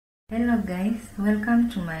Hello guys, welcome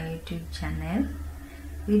to my YouTube channel.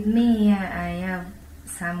 With me here I have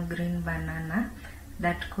some green banana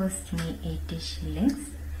that cost me 80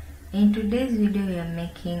 shillings. In today's video we are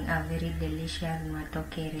making a very delicious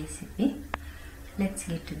matoke recipe. Let's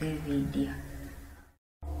get to the video.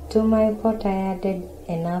 To my pot I added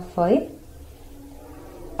enough oil.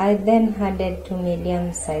 I then added 2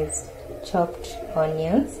 medium-sized chopped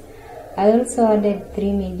onions. I also added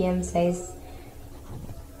 3 medium-sized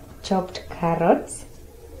chopped carrots.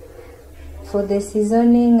 For the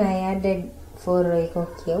seasoning I added 4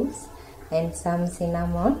 Royco cubes and some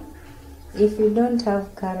cinnamon. If you don't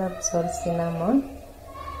have carrots or cinnamon,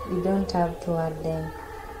 you don't have to add them.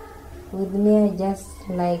 With me I just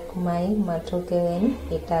like my matoke when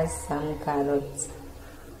it has some carrots.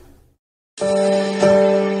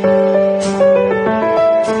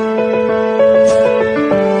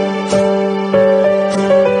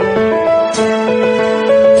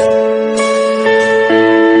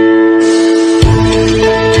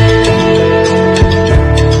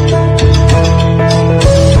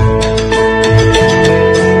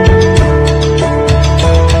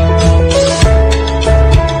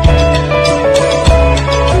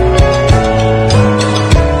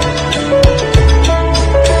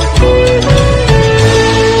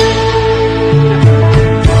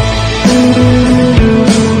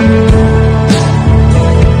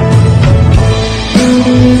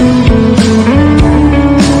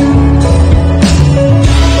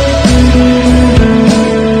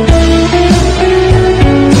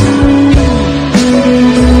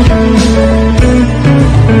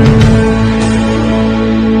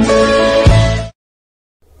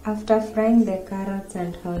 After frying the carrots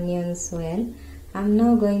and onions well, I'm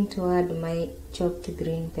now going to add my chopped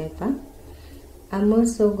green pepper. I'm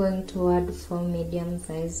also going to add 4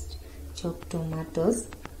 medium-sized chopped tomatoes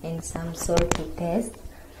and some salt to taste.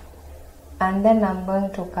 And then I'm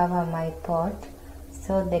going to cover my pot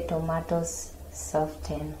so the tomatoes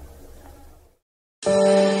soften.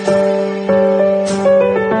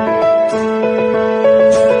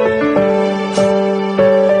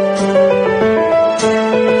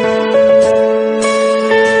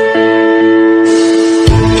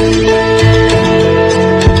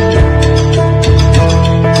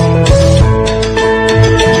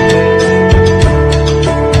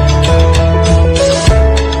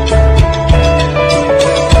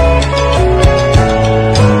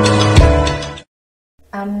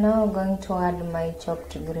 I'm now going to add my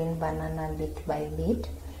chopped green banana bit by bit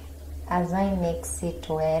as I mix it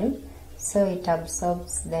well so it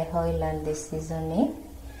absorbs the oil and the seasoning.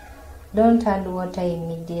 Don't add water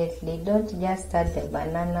immediately. Don't just add the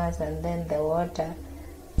bananas and then the water.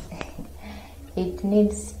 It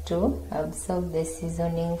needs to absorb the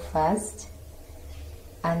seasoning first,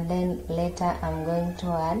 and then later I'm going to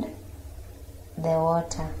add the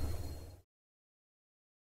water.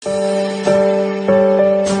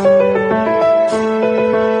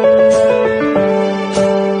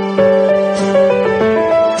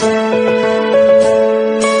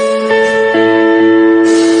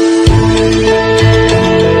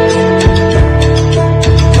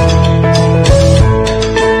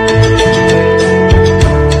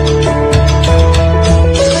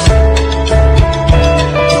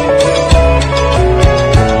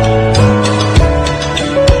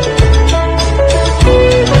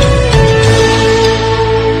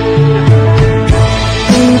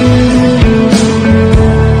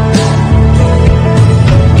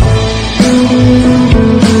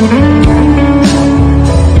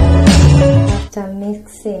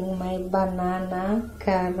 Mixing my banana,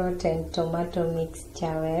 carrot and tomato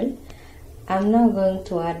mixture well, I'm now going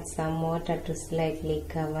to add some water to slightly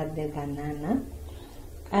cover the banana.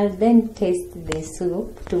 I'll then taste the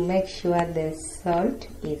soup to make sure the salt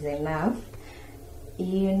is enough.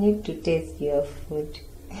 You need to taste your food.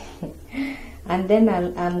 And then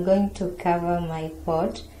I'm going to cover my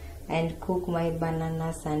pot and cook my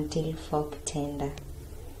bananas until fork tender.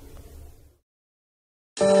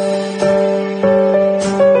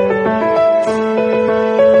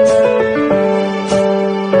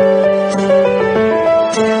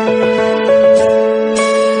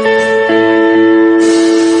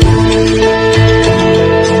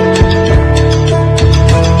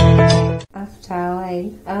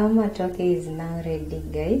 Our matoke is now ready,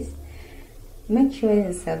 guys. Make sure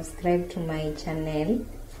you subscribe to my channel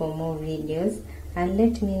for more videos and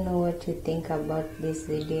let me know what you think about this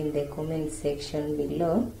video in the comment section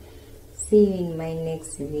below. See you in my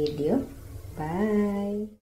next video. Bye.